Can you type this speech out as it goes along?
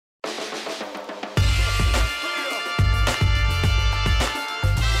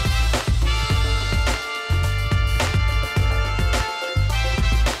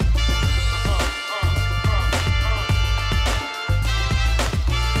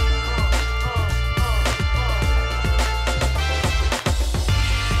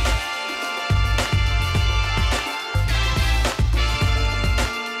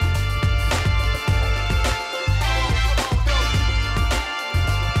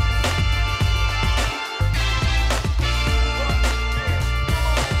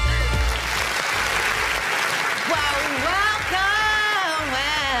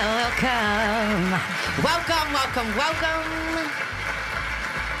Welcome.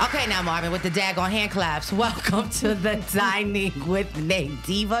 Okay, now Marvin, with the daggone hand claps, welcome to the Dining with Nate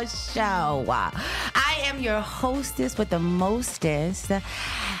Diva show. I am your hostess with the mostest,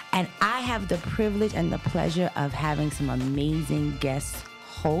 and I have the privilege and the pleasure of having some amazing guests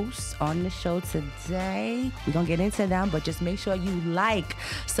hosts on the show today. We're gonna get into them, but just make sure you like,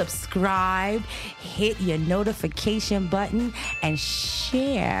 subscribe, hit your notification button, and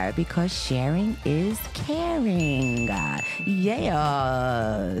share, because sharing is caring.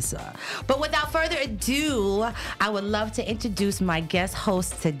 Yes. But without further ado, I would love to introduce my guest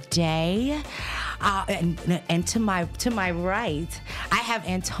host today. And to my right, I have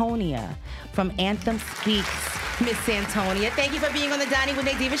Antonia from Anthem Speaks. Miss Antonia, thank you for being on the Dining with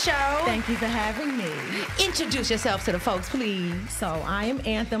Nate Diva show. Thank you for having me. Introduce yourself to the folks, please. So I am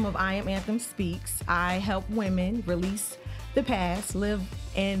Anthem of I Am Anthem Speaks. I help women release the past, live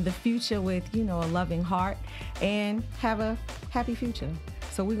in the future with, a loving heart, and have a happy future.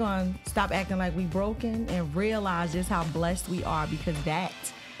 So we're going to stop acting like we broken and realize just how blessed we are, because that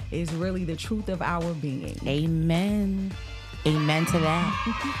is really the truth of our being. Amen. Amen to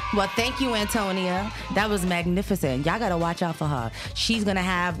that. Well, thank you, Antonia. That was magnificent. Y'all gotta watch out for her.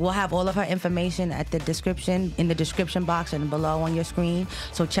 We'll have all of her information in the description box and below on your screen.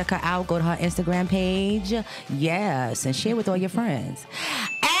 So check her out. Go to her Instagram page. Yes, and share with all your friends.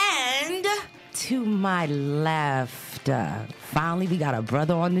 And to my left, finally we got a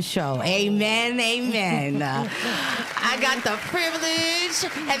brother on the show. Amen. I got the privilege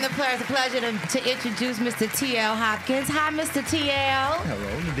and the pleasure to introduce Mr. T.L. Hopkins. Hi, Mr. T.L.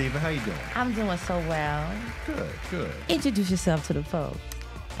 Hello, Nadiva. How you doing? I'm doing so well. Good. Introduce yourself to the folks.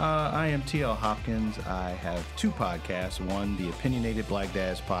 I am T.L. Hopkins. I have two podcasts. One, the Opinionated Black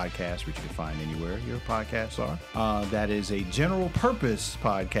Dads podcast, which you can find anywhere your podcasts are. That is a general purpose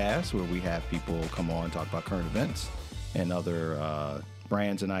podcast where we have people come on and talk about current events and other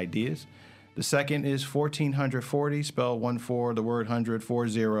brands and ideas. The second is 1440, spelled 14, the word 100,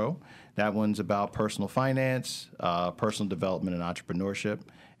 40. That one's about personal finance, personal development, and entrepreneurship.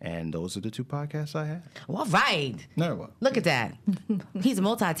 And those are the two podcasts I have. All right. No, what? Look at that. He's a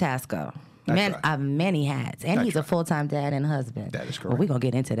multitasker. That's Man right. of many hats. And That's he's a right. full-time dad and husband. That is correct. Well, we're going to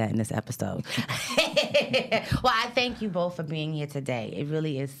get into that in this episode. Well, I thank you both for being here today. It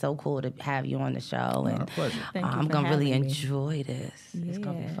really is so cool to have you on the show. Our pleasure. Thank you I'm for going to really having me. enjoy this. It's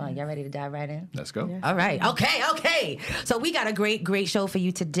going to be Yeah. fun. Y'all ready to dive right in? Let's go. Yeah. All right. Okay. So we got a great show for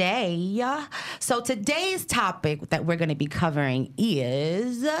you today. So today's topic that we're going to be covering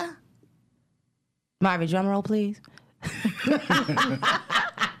is... Marvin, drum roll, please.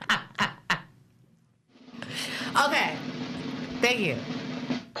 Okay. Thank you.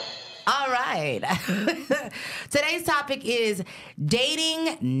 All right. Today's topic is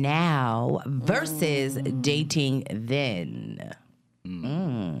dating now versus dating then.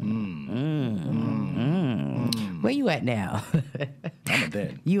 Where you at now? I'm a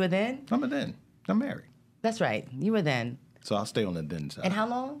then. You were then? I'm a then. I'm married. That's right. You were then. So I'll stay on the then side. And how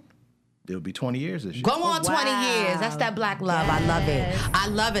long? It'll be 20 years this year. Go on, 20 Wow. years. That's that black love. Yes. I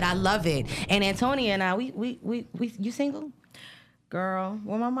love it. And Antonia and I, we you single? Girl,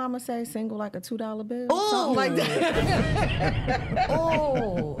 when my mama say single like a $2 bill, Ooh. something like that.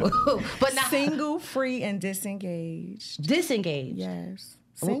 Oh. But not Single, free, and disengaged. disengaged. Yes.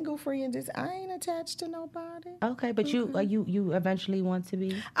 Single, free, and I ain't attached to nobody. Okay, but you eventually want to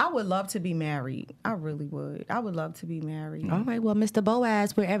be? I would love to be married. I really would. I would love to be married. All right, well, Mr.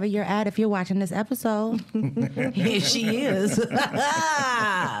 Boaz, wherever you're at, if you're watching this episode, here she is.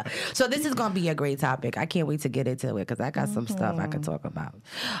 So this is going to be a great topic. I can't wait to get into it because I got some stuff I could talk about.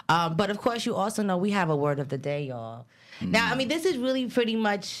 But of course, you also know we have a word of the day, y'all. Now, I mean, this is really pretty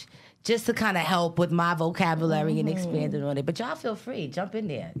much just to kind of help with my vocabulary and expanding on it. But y'all feel free, jump in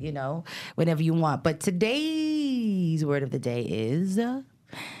there, whenever you want. But today's word of the day is... You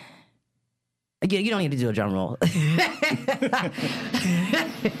don't need to do a drum roll.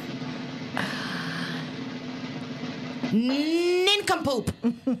 Nincompoop.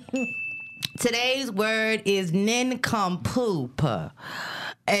 Today's word is nincompoop.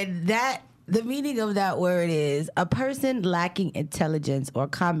 And the meaning of that word is a person lacking intelligence or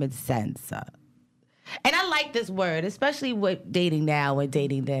common sense. And I like this word, especially with dating now and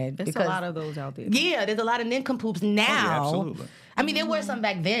dating then. There's a lot of those out there. Yeah, there's a lot of nincompoops now. Oh, yeah, absolutely. I mean, there were some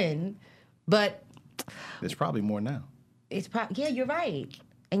back then, but There's probably more now. it's probably, yeah, you're right.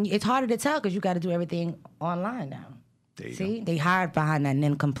 And it's harder to tell because you got to do everything online now. There you See, they hide behind that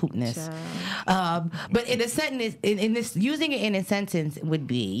nincompoopness. But in a sentence, in this, using it in a sentence would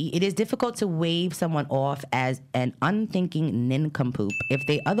be: it is difficult to wave someone off as an unthinking nincompoop if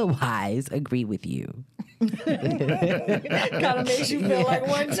they otherwise agree with you. Kind of makes you feel like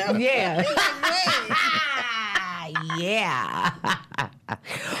one too. Yeah. Yeah.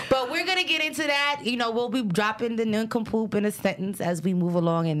 But we're going to get into that. You know, we'll be dropping the nincompoop in a sentence as we move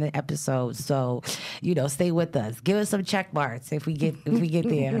along in the episode. So, you know, stay with us. Give us some check marks if we get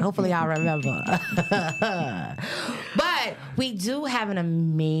there. Hopefully I'll remember. But we do have an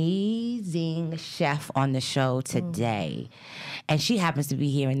amazing chef on the show today. And she happens to be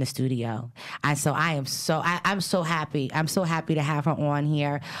here in the studio. And so I'm so happy. I'm so happy to have her on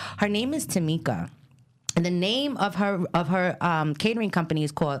here. Her name is Tamika. And the name of her catering company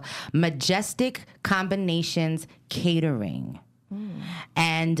is called Majestic Combinations Catering.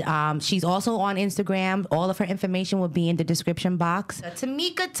 And she's also on Instagram. All of her information will be in the description box.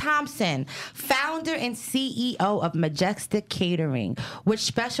 Tamika Thompson, founder and CEO of Majestic Catering, which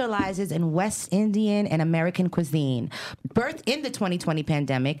specializes in West Indian and American cuisine. Birthed in the 2020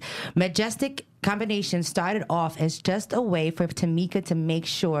 pandemic, Majestic Combination started off as just a way for Tamika to make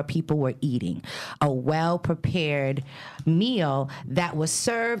sure people were eating a well-prepared meal that was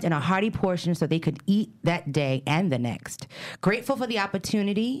served in a hearty portion so they could eat that day and the next. Grateful for the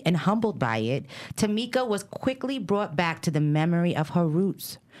opportunity and humbled by it, Tamika was quickly brought back to the memory of her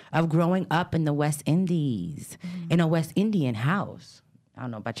roots of growing up in the West Indies, in a West Indian house. I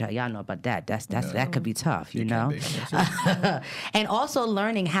don't know about y'all. Y'all know about that. That could be tough, you know? And also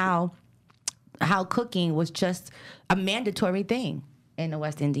learning how cooking was just a mandatory thing in a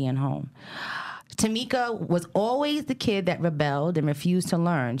West Indian home. Tamika was always the kid that rebelled and refused to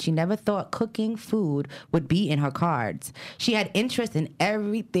learn. She never thought cooking food would be in her cards. She had interest in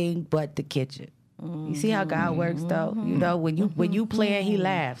everything but the kitchen. You see how God works, though? You know, when you play, he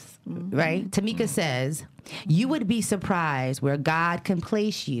laughs, right? Tamika says, you would be surprised where God can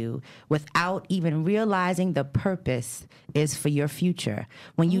place you without even realizing the purpose is for your future.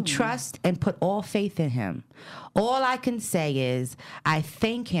 When you trust and put all faith in him. All I can say is I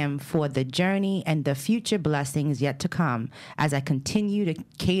thank him for the journey and the future blessings yet to come as I continue to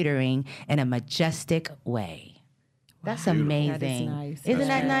catering in a majestic way. That's amazing. That is nice. Isn't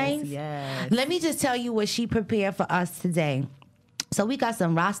that nice? Yes. Let me just tell you what she prepared for us today. So we got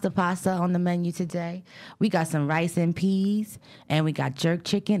some Rasta pasta on the menu today. We got some rice and peas, and we got jerk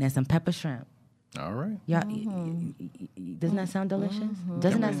chicken and some pepper shrimp. All right. Y'all, doesn't that sound delicious?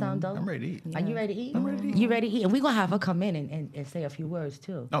 Doesn't that sound delicious? I'm ready to eat. Are you ready to eat? I'm ready to eat. You ready to eat? And we're going to have her come in and say a few words,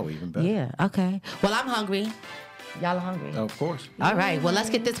 too. Oh, even better. Yeah, okay. Well, I'm hungry. Y'all are hungry? Of course. All right, well, let's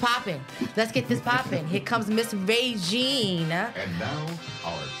get this popping. Here comes Miss Regine. And now,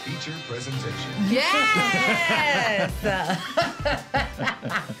 our feature presentation. Yes!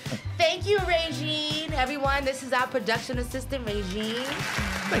 Thank you, Regine. Everyone, this is our production assistant, Regine.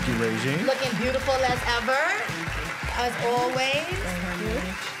 Thank you, Regine. Looking beautiful as ever, as always.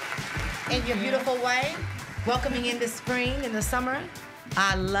 In your beautiful way. Welcoming in the spring and the summer.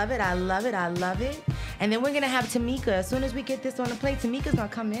 I love it, I love it, I love it. And then we're going to have Tamika. As soon as we get this on the plate, Tamika's going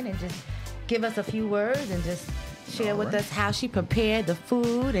to come in and just give us a few words and just share with us how she prepared the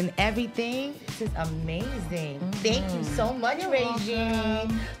food and everything. This is amazing. Thank you so much,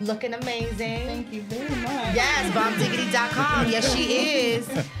 Regine. Looking amazing. Thank you very much. Yes, bombdiggity.com. Yes, she is.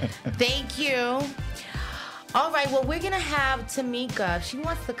 Thank you. All right, well, we're going to have Tamika. She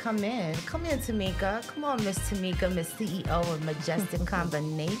wants to come in. Come in, Tamika. Come on, Miss Tamika, Miss CEO of Majestic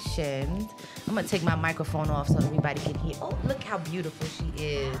Combinations. I'm going to take my microphone off so everybody can hear. Oh, look how beautiful she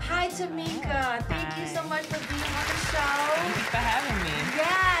is. Hi, Tamika. Thank you so much for being on the show. Thank you for having me.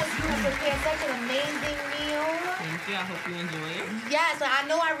 Yes, you have prepared such an amazing meal. Thank you. I hope you enjoy it. Yes, I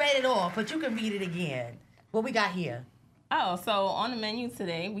know I read it off, but you can read it again. What we got here? Oh, so on the menu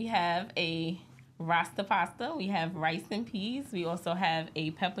today, we have a Rasta pasta. We have rice and peas. We also have a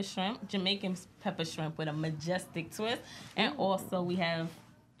pepper shrimp, Jamaican pepper shrimp with a majestic twist. And also we have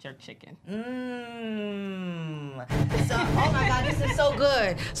jerk chicken. So, oh my God, this is so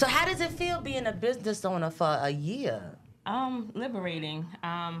good. So how does it feel being a business owner for a year? Liberating.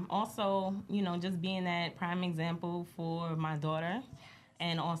 Also, you know, just being that prime example for my daughter.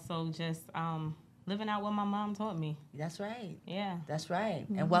 And also just living out what my mom taught me. That's right. Yeah. That's right.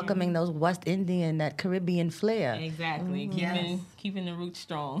 And welcoming those West Indian, that Caribbean flair. Exactly. Keeping the roots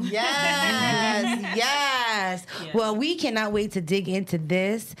strong. Yes, yes. Well, we cannot wait to dig into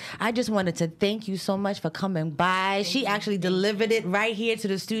this. I just wanted to thank you so much for coming by. She actually delivered it right here to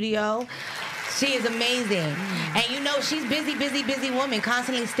the studio. She is amazing. And you know, she's busy woman,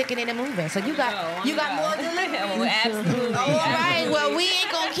 constantly sticking it and moving. So you got more delivery. Well, absolutely. All right. Absolutely. Well, we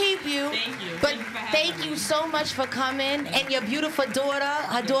ain't gonna keep you. Thank you. But Thank you for having thank you me. so much for coming. And your beautiful daughter.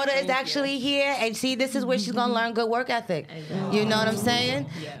 Her daughter is thank you. actually here. And see, this is where she's gonna learn good work ethic. Exactly. You know what I'm saying?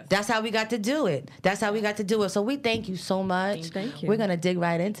 Yes. That's how we got to do it. So we thank you so much. Thank you. We're gonna dig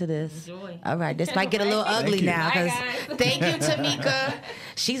right into this. Enjoy. All right. This might get a little ugly you. now. Bye, 'Cause guys. thank you, Tamika.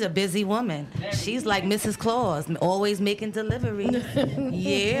 She's a busy woman. She's like Mrs. Claus, always making deliveries.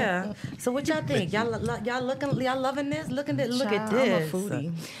 Yeah. So what y'all think? Y'all loving this? Look at Child, I'm a this.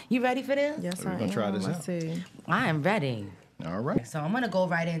 foodie. You ready for this? Yes, We're I gonna am. try this Let's out. see. I am ready. All right. So I'm gonna go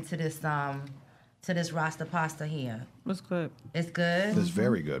right into this to this Rasta pasta here. What's good? It's good. This is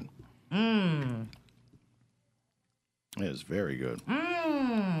very good. Mmm. It is very good.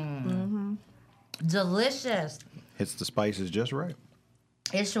 Mmm. Delicious. Hits the spices just right.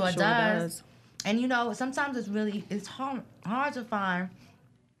 It sure, Sure does. does. And you know, sometimes it's hard to find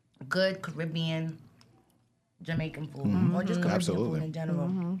good Caribbean, Jamaican food, or just Caribbean Absolutely. food in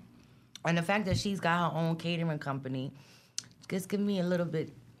general. And the fact that she's got her own catering company just give me a little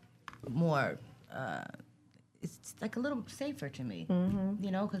bit more. It's like a little safer to me,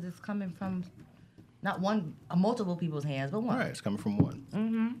 you know, because it's coming from not multiple people's hands, but one. All right, it's coming from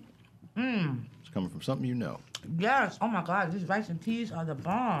one. It's coming from something you know. Yes. Oh my God, these rice and peas are the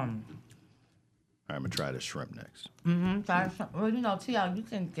bomb. All right, I'm gonna try this shrimp next. Well, you know, T.O., you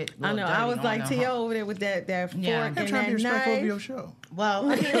can get. I know. I was like T.O. over there with that fork Yeah. and I'm trying to be that respectful of knife. your show.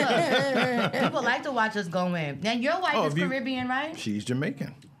 Well, I mean, look, people like to watch us go in. Now, your wife Oh, is if you- Caribbean, right? She's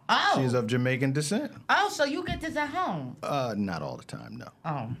Jamaican. Oh. She's of Jamaican descent. Oh, so you get this at home? Not all the time, no.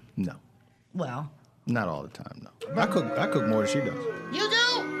 Oh, No. well, Not all the time, no. I cook more than she does. you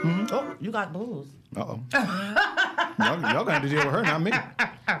do? Oh, you got booze. Uh-oh. y'all gonna have to deal with her, not me.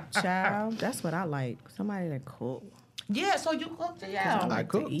 Child, that's what I like. Somebody that cook. Yeah, so you cooked it, yeah. I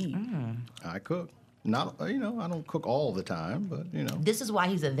cook. To eat. I cook. Not, I don't cook all the time, but, This is why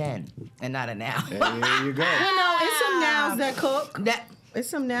he's a then and not a now. There you go. You know, it's some nows that cook. That, It's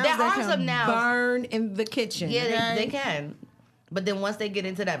some nows There that are can some nows. burn in the kitchen. yeah, they can. But then once they get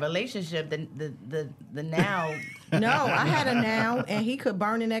into that relationship, the now, No, I had a now, and he could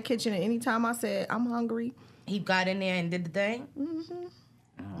burn in that kitchen. And anytime I said, I'm hungry, he got in there and did the thing.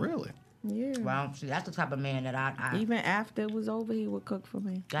 Really? yeah. Well, see, that's the type of man that I Even after it was over, he would cook for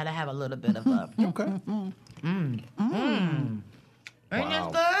me. gotta have a little bit of a. Okay. Ain't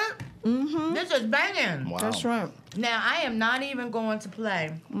Wow. this good? This is banging. Wow. That's shrimp. Now, I am not even going to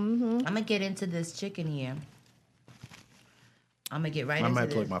play. I'm going to get into this chicken here. I'm going to get right I into might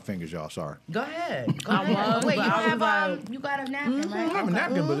this. flick my fingers, y'all. Sorry. Go ahead. Go I ahead. was, Wait, but you I have was like- you got a napkin, I right? don't have a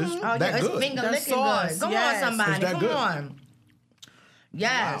napkin, but it's Oh, that yeah, it's good. finger That's licking sauce, good. Come yes. on, somebody. Is that Come good? on.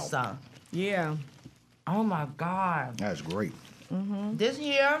 Yes. Yeah. Oh, my God. That's great. This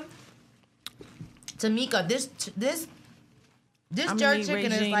here, Tamika, this I'm jerk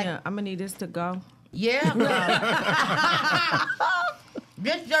chicken is like, I'm gonna need this to go. yeah, girl.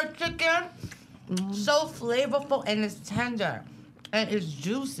 This jerk chicken, so flavorful and it's tender and it's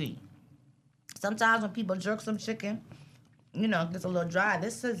juicy. Sometimes when people jerk some chicken, you know, it gets a little dry.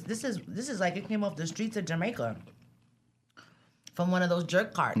 This is like it came off the streets of Jamaica from one of those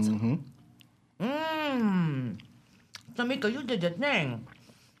jerk carts. Tamika, you did the thing.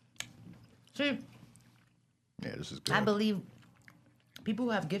 See, Yeah, this is good. I believe people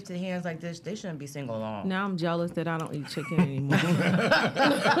who have gifted hands like this, they shouldn't be single long. Now I'm jealous that I don't eat chicken anymore.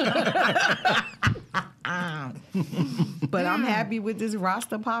 But I'm happy with this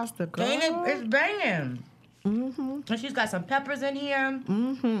Rasta pasta. Girl. Ain't it? It's banging. And she's got some peppers in here.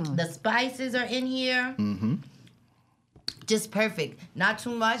 The spices are in here. Just perfect. Not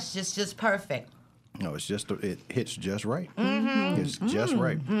too much, just perfect. No, it's just it hits just right. It's just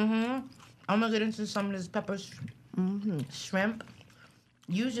right. I'm gonna get into some of this pepper shrimp.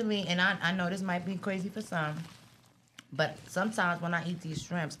 Usually, and I know this might be crazy for some, but sometimes when I eat these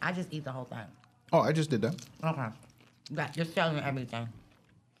shrimps, I just eat the whole thing. Oh, I just did that. Okay. Got just telling you everything.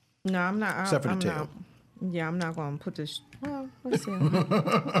 No, I'm not. Except for the I'm tail. not. Yeah, I'm not gonna put this. Well, let's see. Then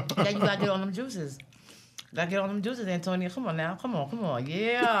you gotta get on them juices. Gotta get on them juices, Antonia. Come on now. Come on.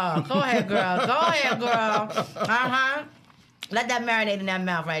 Yeah. Go ahead, girl. Go ahead, girl. Uh-huh. Let that marinate in that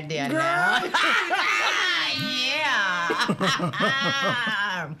mouth right there now.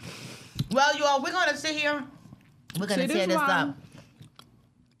 Yeah. Well, you all, we're gonna sit here. We're gonna See, tear this this one- up.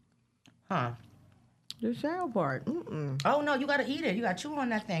 Huh. The shell part. Mm-mm. Oh no, you gotta eat it. You gotta chew on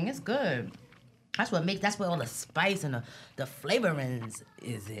that thing. It's good. That's where all the spice and the flavorings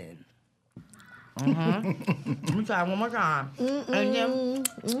is in. Let me try it one more time. And then,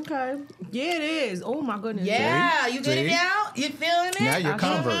 Okay. Yeah, it is. Oh my goodness. yeah, you get See? it now? You feeling it? Now you're a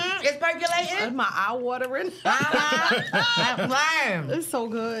convert. It's percolating. That's my eye watering. Right. It's so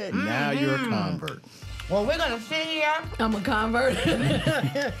good. Now you're a convert. Well, we're gonna sit here. I'm a convert.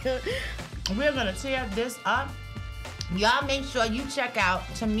 We're gonna tear this up. Y'all make sure you check out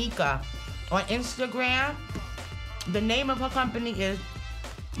Tamika on Instagram. The name of her company is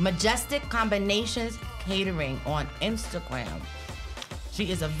Majestic Combinations Catering on Instagram.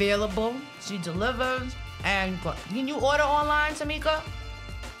 She is available. She delivers. And can you order online, Tamika?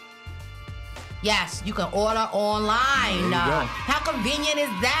 Yes, you can order online. There you go. How convenient is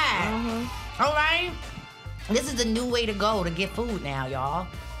that? All right. This is the new way to go to get food now, y'all.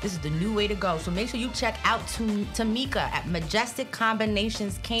 This is the new way to go. So make sure you check out Tamika at Majestic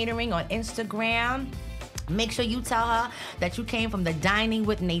Combinations Catering on Instagram. Make sure you tell her that you came from the Dining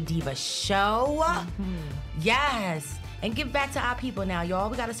with Nadiva show. Yes. And give back to our people now, y'all.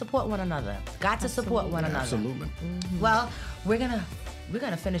 We got to support one another. Got to support one another. Absolutely. Well, we're gonna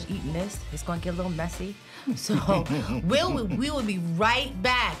finish eating this. It's gonna get a little messy. So we will be right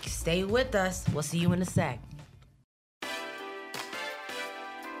back. Stay with us. We'll see you in a sec.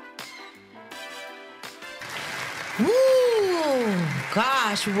 Woo!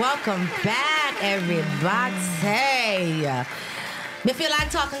 Gosh, welcome back, everybody. Me feel like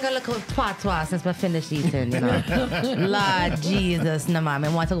talking a little patois since I finished eating, you know. Lord Jesus, no man, I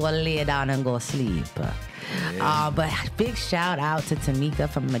want to go lay down and go sleep. But big shout out to Tamika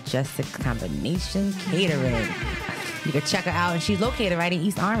from Majestic Combination Catering. You can check her out, and she's located right in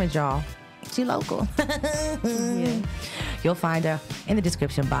East Orange, y'all. She local. Yeah. You'll find her in the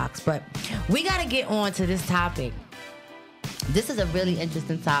description box. But we got to get on to this topic. This is a really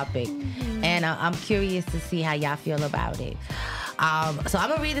interesting topic, and I'm curious to see how y'all feel about it. So I'm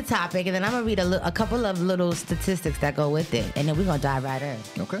gonna read the topic, and then I'm gonna read a couple of little statistics that go with it, and then we're gonna dive right in.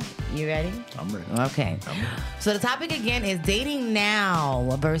 Okay. You ready? I'm ready. Okay. So the topic again is dating now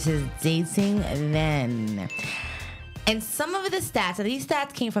versus dating then. And some of the stats, and these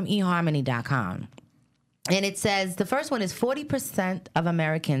stats came from eHarmony.com. And it says the first one is 40% of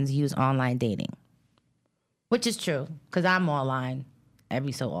Americans use online dating, which is true because I'm online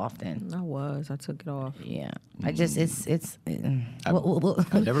every so often. I took it off. Yeah. I just, it's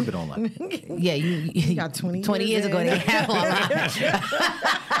I've never been online. yeah, you got 20 years ago they in. had online.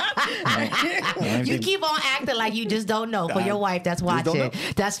 You keep on acting like you just don't know for your wife that's don't know.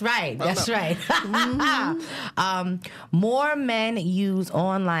 watching. That's right. That's know. right. More men use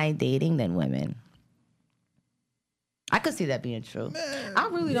online dating than women. I could see that being true. I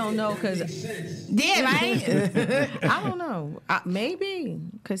really don't know because Yeah, right? I don't know. Maybe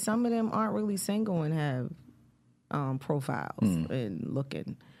because some of them aren't really single and have profiles and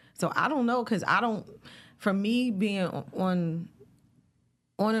looking. So I don't know because I don't. For me being on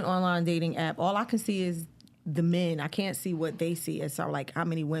an online dating app, all I can see is the men. I can't see what they see as like how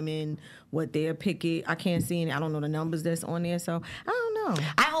many women, what they're picking. I can't see any. I don't know the numbers that's on there. So I don't know.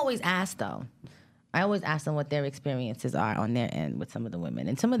 I always ask though. I always ask them what their experiences are on their end with some of the women,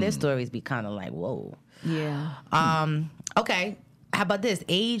 and some of their stories be kind of like, whoa. Yeah. Okay. How about this?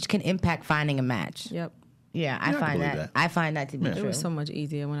 Age can impact finding a match. Yep. Yeah, I I can find believe that. that. I find that to be It true. was so much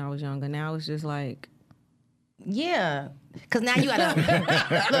easier when I was younger. Now it's just like. Yeah, because now you gotta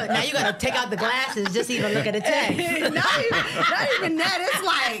look. Now you gotta take out the glasses just to even look at the text. not even that. It's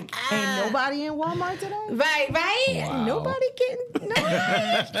like ain't nobody in Walmart today. Right. Wow. Nobody getting.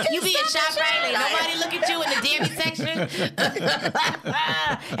 You be in ShopRite, ain't nobody look at you in the damn section.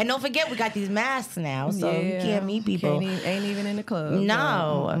 And don't forget, we got these masks now, so you can't meet people. Ain't even in the club.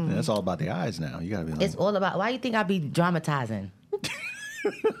 No, That's all about the eyes now. You gotta be like, it's all about. Why you think I be dramatizing?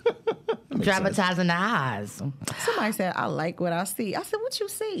 Dramatizing the eyes. Somebody said I like what I see. I said, what you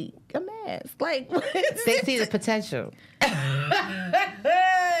see? A mask. Like what is They it? see the potential. there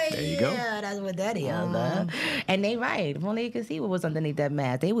you go. Yeah, that's what that is. And they right. If only they could see what was underneath that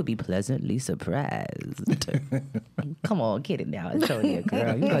mask, they would be pleasantly surprised. Come on, get it now. Antonia,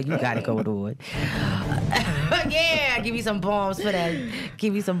 girl. You know you got it going on. Yeah, give me some bombs for that.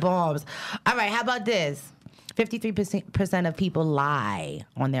 Give me some bombs. All right, how about this? 53% of people lie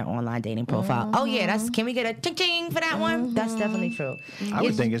on their online dating profile. Oh yeah, can we get a ching-ching for that one? That's definitely true. I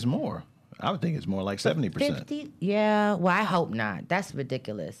would think it's more. I would think it's more like 70%. 50? Yeah, well, I hope not. That's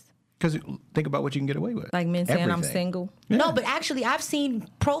ridiculous. Because think about what you can get away with. Like men saying I'm Everything. single. No, but actually, I've seen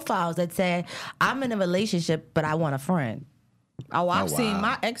profiles that say, I'm in a relationship, but I want a friend. Oh, I've wow. seen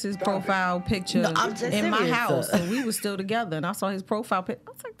my ex's profile picture No, I'm just in my serious. house, and we were still together. And I saw his profile picture.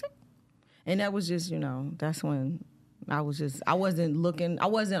 I was like, "Damn." And that was just, that's when I wasn't looking. I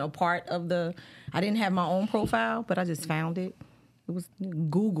wasn't a part of the. I didn't have my own profile, but I just found it. It was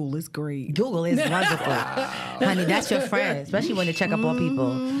Google is great. Google is wonderful. Honey, that's your friend, especially when you check up on people.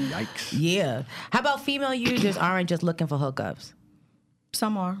 Yikes. Yeah. How about female users aren't just looking for hookups?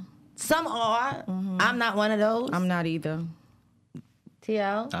 Some are. Some are. I'm not one of those. I'm not either.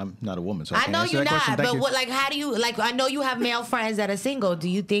 TL? I'm not a woman, so I know answer you're that question. not, Thank but you. what, like, how do you, like, I know you have male friends that are single. Do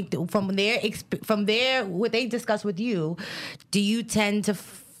you think that from their what they discuss with you, do you tend to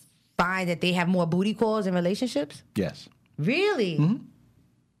find that they have more booty calls in relationships? Yes, Really?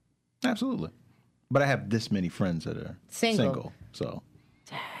 absolutely. But I have this many friends that are Single. so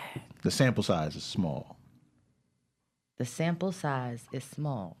the sample size is small. The sample size is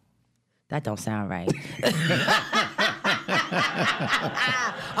small. That don't sound right.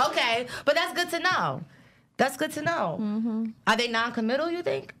 Okay, but that's good to know. That's good to know. Are they non-committal, you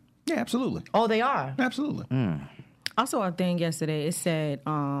think? Yeah, absolutely, Oh, they are. absolutely. I saw a thing yesterday. It said,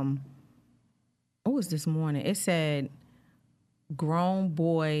 what was this morning? It said, grown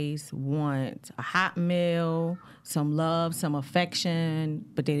boys want a hot meal, some love, some affection,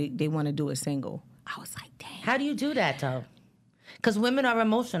 but they want to do it single. I was like, dang. How do you do that, though? Because women are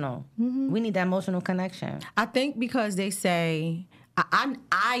emotional. We need that emotional connection. I think because they say,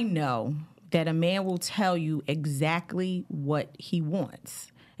 I know that a man will tell you exactly what he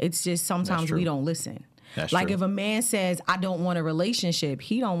wants. It's just sometimes true. we don't listen. That's like true. if a man says, I don't want a relationship,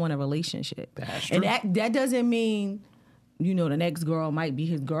 he don't want a relationship. That's And true. that doesn't mean, you know, the next girl might be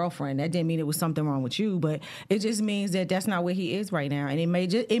his girlfriend. That didn't mean it was something wrong with you, but it just means that that's not where he is right now. And it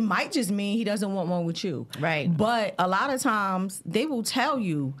might just mean he doesn't want one with you. Right. But a lot of times they will tell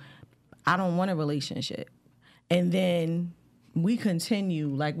you, I don't want a relationship. And then we continue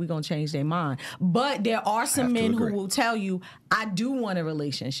like we're going to change their mind. But there are some have to men who agree. will tell you, I do want a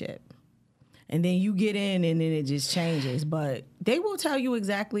relationship. And then you get in and then it just changes. But they will tell you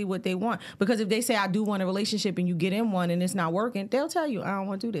exactly what they want. Because if they say, I do want a relationship and you get in one and it's not working, they'll tell you, I don't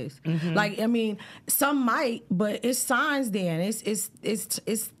want to do this. Like, I mean, some might, but it's signs there. And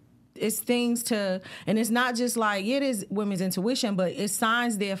it's things to, and it's not just like, it is women's intuition, but it's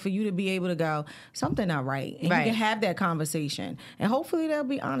signs there for you to be able to go, something not right. And Right. you can have that conversation. And hopefully they'll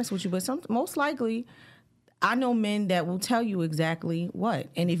be honest with you. But most likely, I know men that will tell you exactly what.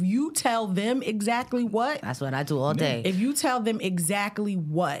 And if you tell them exactly what, That's what I do all day. if you tell them exactly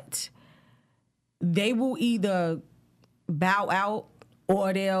what, they will either bow out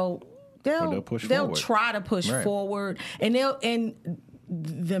or they'll push forward. try to push Right. forward. And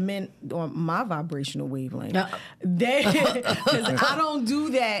the men on my vibrational wavelength, No. because I don't do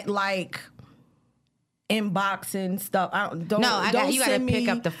that like inboxing stuff. Don't you gotta send pick me-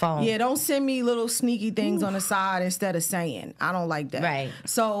 up the phone. Yeah, don't send me little sneaky things on the side instead of saying. I don't like that. Right.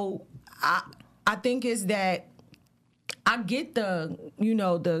 So I think it's that I get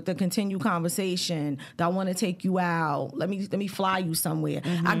the continued conversation that I want to take you out. Let me fly you somewhere.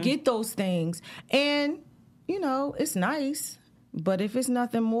 I get those things, and it's nice. But if it's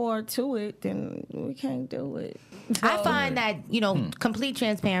nothing more to it, then we can't do it. I find that, complete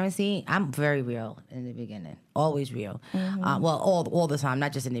transparency, I'm very real in the beginning. Always real. Well, all the time,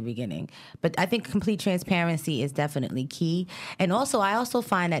 not just in the beginning. But I think complete transparency is definitely key. And also, I also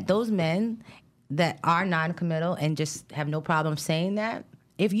find that those men that are non-committal and just have no problem saying that,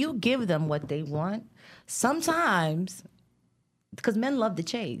 if you give them what they want, sometimes, because men love the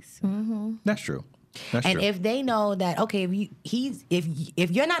chase. That's true. That's And true. if they know that, okay,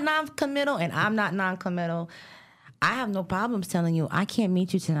 if you're not non-committal and I'm not non-committal, I have no problems telling you I can't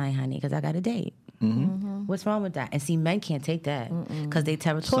meet you tonight, honey, because I got a date. What's wrong with that? And see, men can't take that because they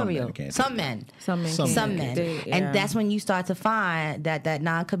territorial. can't Some take men. Some men. Some Some men. men. And that's when you start to find that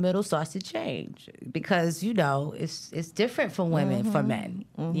non-committal starts to change because, it's different for women, for men.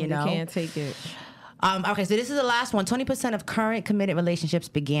 You know? They can't take it. Okay, so this is the last one. 20% of current committed relationships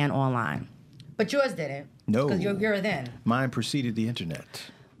began online. But yours didn't. No. Because you're then. Mine preceded the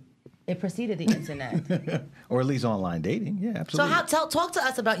internet, It preceded the internet. or at least online dating. Yeah, So absolutely. talk to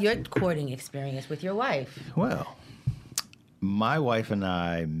us about your courting experience with your wife. Well, my wife and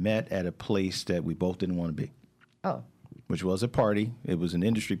I met at a place that we both didn't want to be, Oh. which was a party. It was an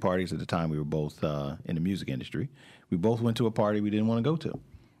industry party. At the time, we were both in the music industry. We both went to a party we didn't want to go to.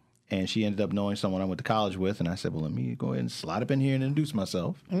 And she ended up knowing someone I went to college with. And I said, well, let me go ahead and slide up in here and introduce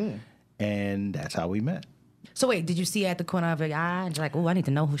myself. And that's how we met. So wait, did you see her at the corner of your eye and you're like, oh, I need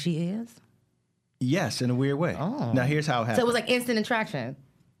to know who she is? Yes, in a weird way. Oh. Now, here's how it happened. So it was like instant attraction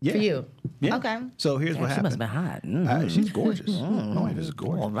Yeah. for you. Yeah. Okay. So here's what She happened. must have been hot. She's gorgeous. My wife is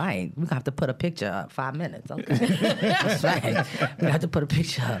gorgeous. All right. We're going to have to put a picture up. 5 minutes. Okay. That's right. We have to put a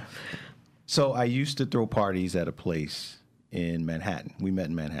picture up. So I used to throw parties at a place in Manhattan. We met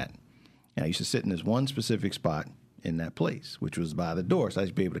in Manhattan. And I used to sit in this one specific spot in that place, which was by the door. So I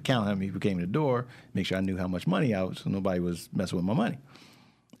used to be able to count how many people came to the door, make sure I knew how much money I was, so nobody was messing with my money.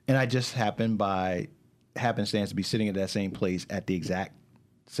 And I just happened by happenstance to be sitting at that same place at the exact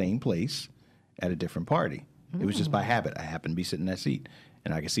same place at a different party. It was just by habit. I happened to be sitting in that seat.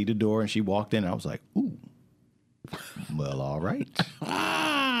 And I could see the door, and she walked in, and I was like, ooh, well, all right.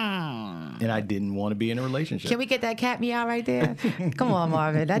 And I didn't want to be in a relationship. Can we get that cat meow right there? Come on,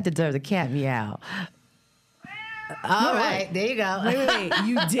 Marvin. That deserves a cat meow. All right, there you go. Wait.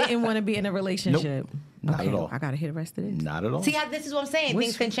 You didn't want to be in a relationship. Not at all. I got to hear the rest of this. Not at all. See how this is what I'm saying.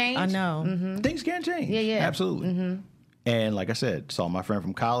 Things can change. I know. Things can change. Yeah. Absolutely. And like I said, saw my friend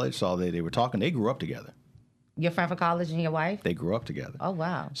from college, saw that they were talking. They grew up together. Your friend from college and your wife? They grew up together. Oh,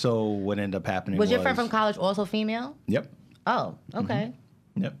 wow. So what ended up happening Was your friend from college also female? Yep. Oh, okay.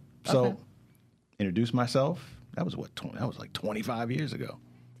 Yep. So Okay. introduced myself. That was that was like 25 years ago.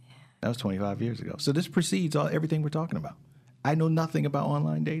 That was 25 years ago. So this precedes everything we're talking about. I know nothing about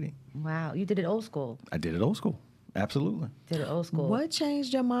online dating. Wow. You did it old school. I did it old school. Absolutely. Did it old school. What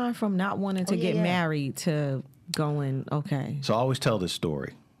changed your mind from not wanting to get yeah. married to going, okay? So I always tell this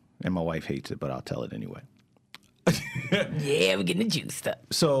story, and my wife hates it, but I'll tell it anyway. Yeah, we're getting the juice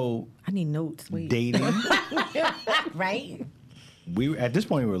up. So I need notes. Wait. dating, Right? at this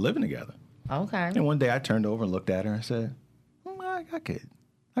point we were living together. Okay. And one day I turned over and looked at her and said,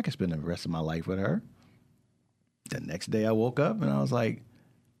 I could spend the rest of my life with her. The next day I woke up and I was like,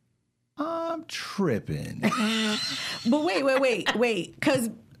 I'm tripping. But wait. Because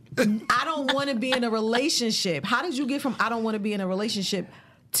I don't want to be in a relationship. How did you get from I don't want to be in a relationship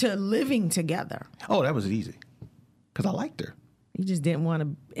to living together? Oh, that was easy. Because I liked her. You just didn't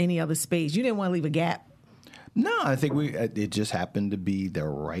want any other space. You didn't want to leave a gap. No, I think it just happened to be the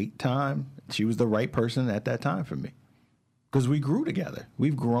right time. She was the right person at that time for me. Because we grew together.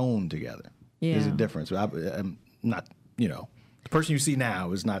 We've grown together. Yeah. There's a difference. I'm not, the person you see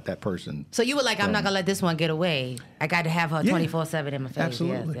now is not that person. So you were like, I'm not going to let this one get away. I got to have her Yeah. 24/7 in my face.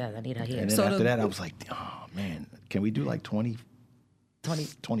 Absolutely. Yes, I need her here. And then So after that, I was like, oh, man, can we do like 20,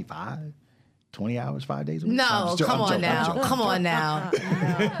 25, 20 hours, 5 days a week? No, come on now.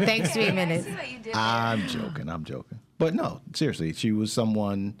 Thanks, 3 minutes. I'm joking. But no, seriously, she was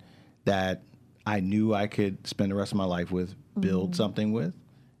someone that I knew I could spend the rest of my life with, build something with,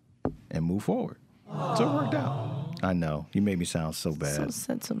 and move forward. So it worked out. I know. You made me sound so bad.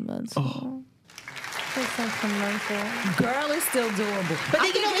 Sentimental. Girl, it's still doable. But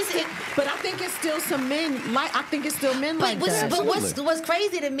I then, you know, think but I think it's still some men like. I think it's still men like that. But Absolutely. what's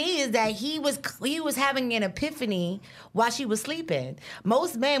crazy to me is that he was having an epiphany while she was sleeping.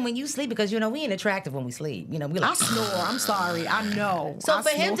 Most men, when you sleep, because we ain't attractive when we sleep. We I like. snore. I'm sorry. I know. So I for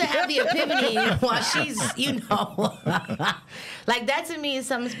him to snore. have the epiphany while she's, like that to me is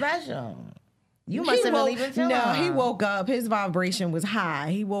something special. You must have really been feeling No, her. he woke up. His vibration was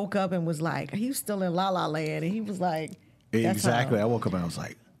high. He woke up and was like, he was still in La La Land, and he was like, that's Exactly. her. I woke up and I was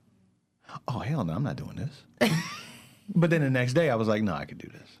like, oh, hell no, I'm not doing this. But then the next day I was like, no, I could do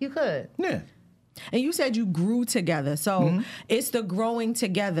this. You could. Yeah. And you said you grew together, so it's the growing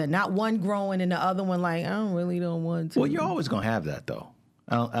together, not one growing and the other one like, I don't want to. Well, you're always going to have that, though.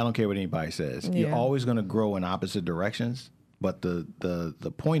 I don't care what anybody says. Yeah. You're always going to grow in opposite directions, but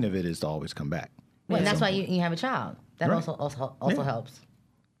the point of it is to always come back. Well, and that's why you have a child. That Right. also Yeah. helps.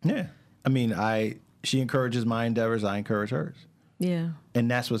 Yeah. I mean, she encourages my endeavors, I encourage hers. Yeah. And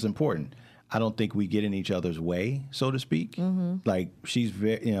that's what's important. I don't think we get in each other's way, so to speak. Like she's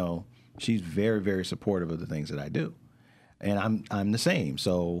very, very supportive of the things that I do. And I'm the same.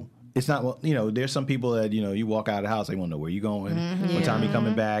 So it's not, there's some people that, you walk out of the house, they want to know where you going, what time you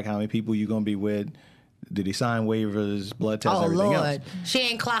coming back, how many people you going to be with. Did he sign waivers, blood tests, Oh everything Lord, else? she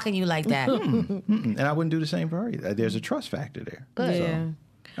ain't clocking you like that. And I wouldn't do the same for her either. There's a trust factor there. Good. Yeah.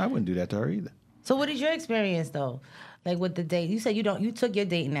 I wouldn't do that to her either. So what is your experience though? Like with the date, you said you took your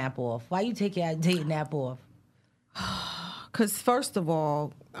dating app off. Why you take your dating app off? Because first of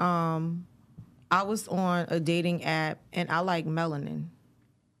all, I was on a dating app and I like melanin,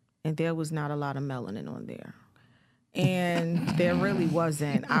 and there was not a lot of melanin on there. And there really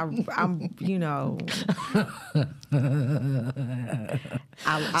wasn't.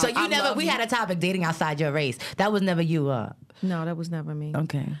 We had a topic dating outside your race. That was never you. No, that was never me.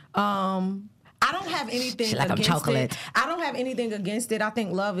 Okay. I don't have anything She like I'm against chocolate. it. I don't have anything against it. I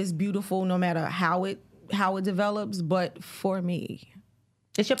think love is beautiful no matter how it develops. But for me,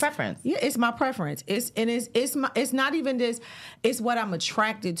 It's your preference. yeah, it's my preference. It's not even this. It's what I'm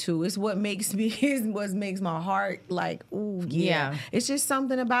attracted to. It's what makes me. It's what makes my heart like, ooh, yeah. Yeah. It's just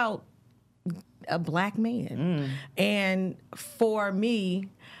something about a black man. And for me,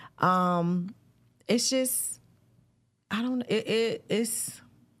 it's just, I don't, it's,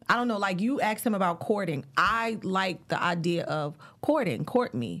 I don't know, like you asked him about courting. I like the idea of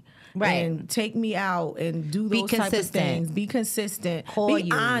court me. Right. And take me out and do those type of things. Be consistent.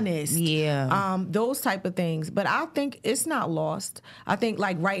 Be honest. Yeah. Those type of things. But I think it's not lost. I think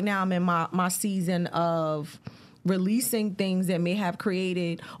like right now I'm in my season of releasing things that may have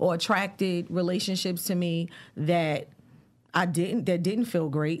created or attracted relationships to me that didn't feel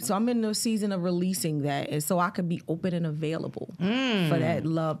great. So I'm in the season of releasing that, and so I could be open and available for that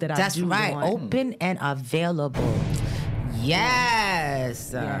love that I do. That's right. want. Open and available.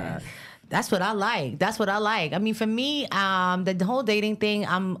 Yes. That's what I like. That's what I like. I mean, for me, the whole dating thing,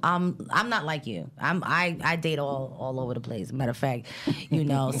 I'm not like you. I date all over the place. Matter of fact, you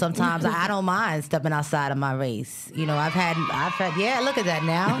know, sometimes I don't mind stepping outside of my race. You know, I've had yeah, look at that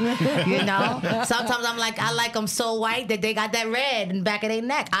now. You know, sometimes I'm like, I like them so white that they got that red in the back of their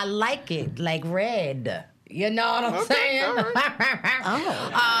neck. I like it like red. You know what I'm saying?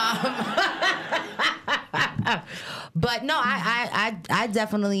 But no, I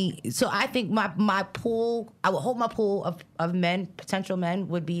definitely. So I think my pool. I would hope my pool of men, potential men,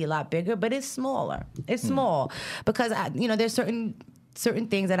 would be a lot bigger, but it's smaller. It's small because there's certain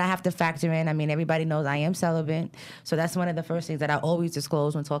things that I have to factor in. I mean, everybody knows I am celibate, so that's one of the first things that I always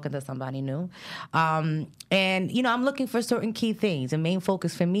disclose when talking to somebody new. And I'm looking for certain key things. The main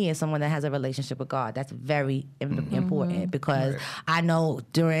focus for me is someone that has a relationship with God. That's very important because I know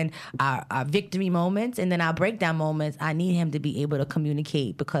during our victory moments and then our breakdown moments, I need him to be able to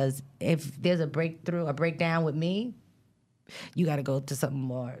communicate, because if there's a breakdown with me, you got to go to something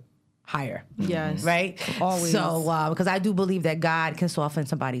more higher. Yes. Right? Always. So, because I do believe that God can soften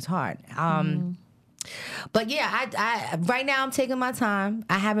somebody's heart. But yeah, I right now I'm taking my time.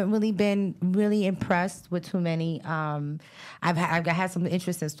 I haven't really been really impressed with too many. I've had some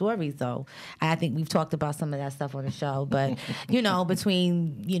interesting stories though. And I think we've talked about some of that stuff on the show. But,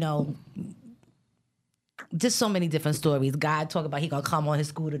 between, just so many different stories. God talk about he gonna come on his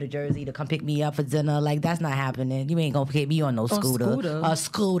scooter to Jersey to come pick me up for dinner. Like, that's not happening. You ain't gonna pick me on no scooter. A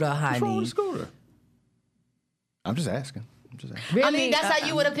scooter, honey. What's wrong with a scooter? I'm just asking. Really? I mean, that's how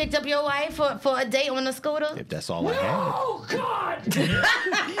you would have picked up your wife for a date on a scooter? If that's all I had. Oh, God!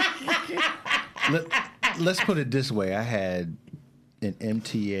 Let's put it this way. I had an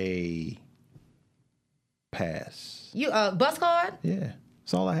MTA pass. You bus card? Yeah.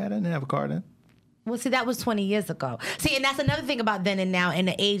 That's all I had. I didn't have a car then. Well, see, that was 20 years ago. See, and that's another thing about then and now and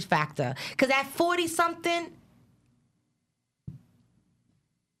the age factor. Because at 40-something,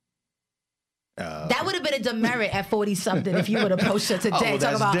 that would have been a demerit at 40-something if you would approach her today.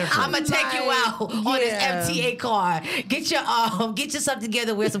 Talk about, I'm going to take you out on this MTA car. Get yourself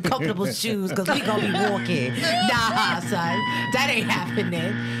together, wear some comfortable shoes, because we going to be walking. Nah, son. That ain't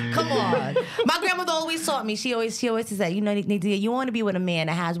happening. Come on. My grandmother always taught me. She always said, Nadia, you want to be with a man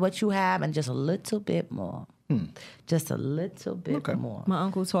that has what you have and just a little bit more. Just a little bit more. My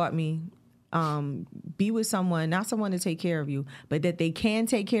uncle taught me, be with someone, not someone to take care of you, but that they can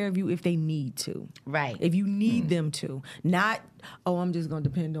take care of you if they need to. Right. If you need them to. Not, I'm just going to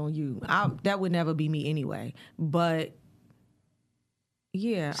depend on you. That would never be me anyway. But,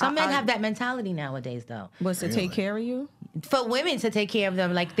 yeah. Some men have that mentality nowadays, though. What's to take care of you? For women to take care of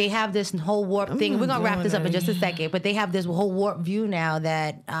them, like they have this whole warped thing. We're gonna wrap this up in just a second, but they have this whole warped view now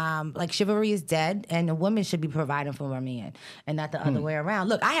that like chivalry is dead, and a woman should be providing for her man, and not the other way around.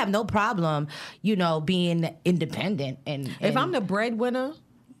 Look, I have no problem, being independent, and if I'm the breadwinner,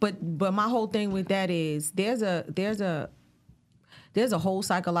 but my whole thing with that is there's a whole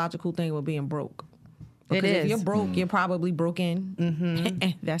psychological thing with being broke. Because if you're broke, you're probably broken.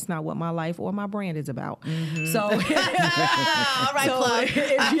 And that's not what my life or my brand is about. So, all right, plug.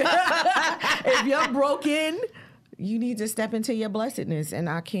 If you're broken, you need to step into your blessedness. And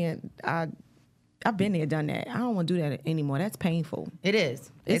I've been there, done that. I don't want to do that anymore. That's painful. It is.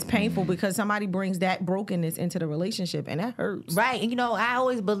 It's painful because somebody brings that brokenness into the relationship, and that hurts. Right. And, I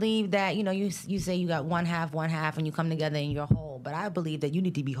always believe that, you say you got one half, and you come together and you're whole. But I believe that you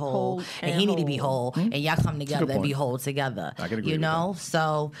need to be whole and he need to be whole, and y'all come together and be whole together. I can agree with that.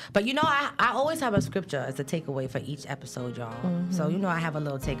 So, but, I always have a scripture as a takeaway for each episode, y'all. So, I have a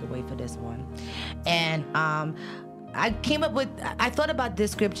little takeaway for this one. And I thought about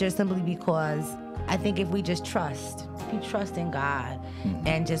this scripture simply because I think if we just trust in God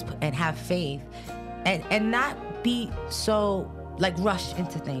and have faith and not be so rushed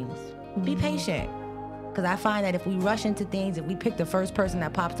into things. Be patient. Because I find that if we rush into things, if we pick the first person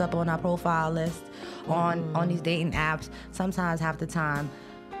that pops up on our profile list on these dating apps, sometimes half the time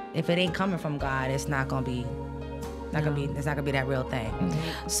if it ain't coming from God, it's not gonna be that real thing.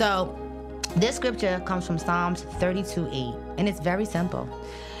 Mm-hmm. So this scripture comes from Psalms 32:8, and it's very simple.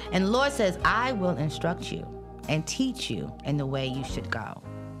 And the Lord says, I will instruct you and teach you in the way you should go.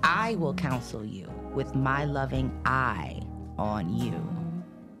 I will counsel you with my loving eye on you.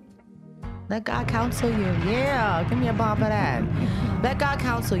 Let God counsel you. Yeah, give me a bump for that. Let God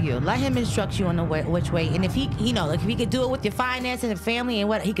counsel you. Let him instruct you on the way, which way. And if he, like if he could do it with your finances and family and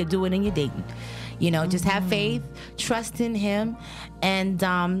what, he could do it in your dating. Just have faith, trust in him, and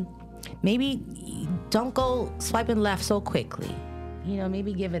maybe don't go swiping left so quickly.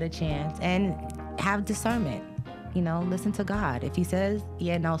 Maybe give it a chance and have discernment. Listen to God. If he says,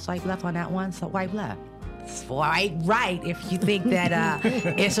 yeah, no, swipe left on that one, swipe left. Swipe right if you think that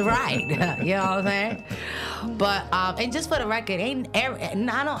it's right. You know what I'm saying? But and just for the record, I'm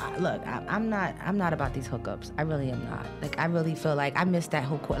not about these hookups. I really am not. Like, I really feel like I missed that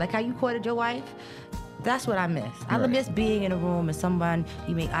whole like how you courted your wife. That's what I miss. I miss being in a room and someone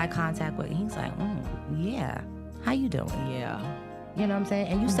you make eye contact with, and he's like, yeah, how you doing? Yeah. You know what I'm saying?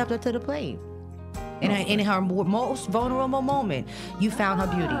 And you stepped up to the plate. In her most vulnerable moment, you found her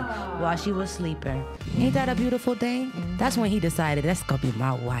beauty while she was sleeping. Ain't that a beautiful thing? That's when he decided, that's gonna be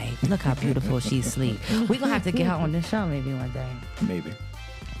my wife. Look how beautiful she asleep. We're gonna have to get her on this show maybe one day. Maybe.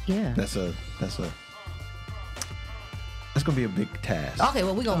 Yeah. That's gonna be a big task. Okay,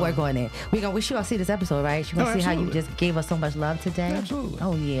 well, we're gonna work on it. She gonna see this episode, right? She gonna see how you just gave us so much love today. Absolutely.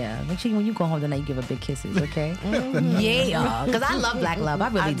 Oh yeah. Make sure when you go home tonight, you give her big kisses, okay? Yeah, because I love black love. I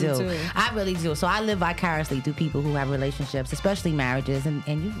really do. Too. I really do. So I live vicariously through people who have relationships, especially marriages, and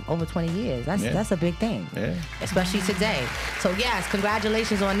you over 20 years. That's a big thing. Yeah. Especially today. So yes,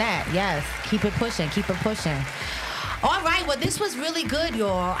 congratulations on that. Yes, keep it pushing. Keep it pushing. All right, well, this was really good,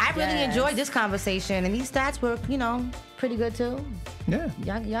 y'all. I really enjoyed this conversation, and these stats were, pretty good too. Yeah.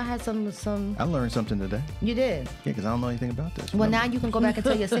 Y'all had some. I learned something today. You did. Yeah, because I don't know anything about this. Well, now you can go back and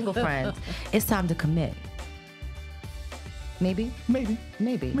tell your single friends it's time to commit. Maybe. Maybe.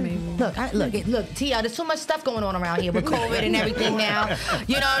 Look, Tia, there's too much stuff going on around here with COVID and everything now.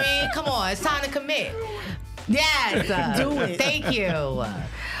 You know what I mean? Come on, it's time to commit. Yes. Do it. Thank you.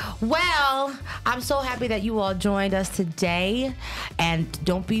 Well, I'm so happy that you all joined us today. And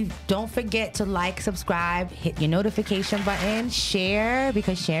don't forget to like, subscribe, hit your notification button, share,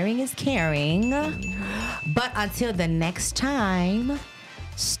 because sharing is caring. But until the next time,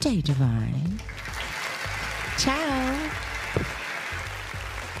 stay divine. Ciao.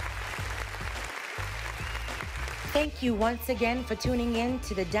 Thank you once again for tuning in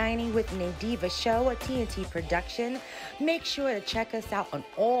to the Dining with Nadiva show, a TNT production. Make sure to check us out on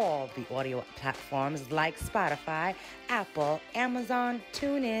all the audio platforms like Spotify, Apple, Amazon,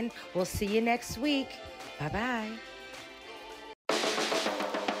 TuneIn. We'll see you next week. Bye-bye.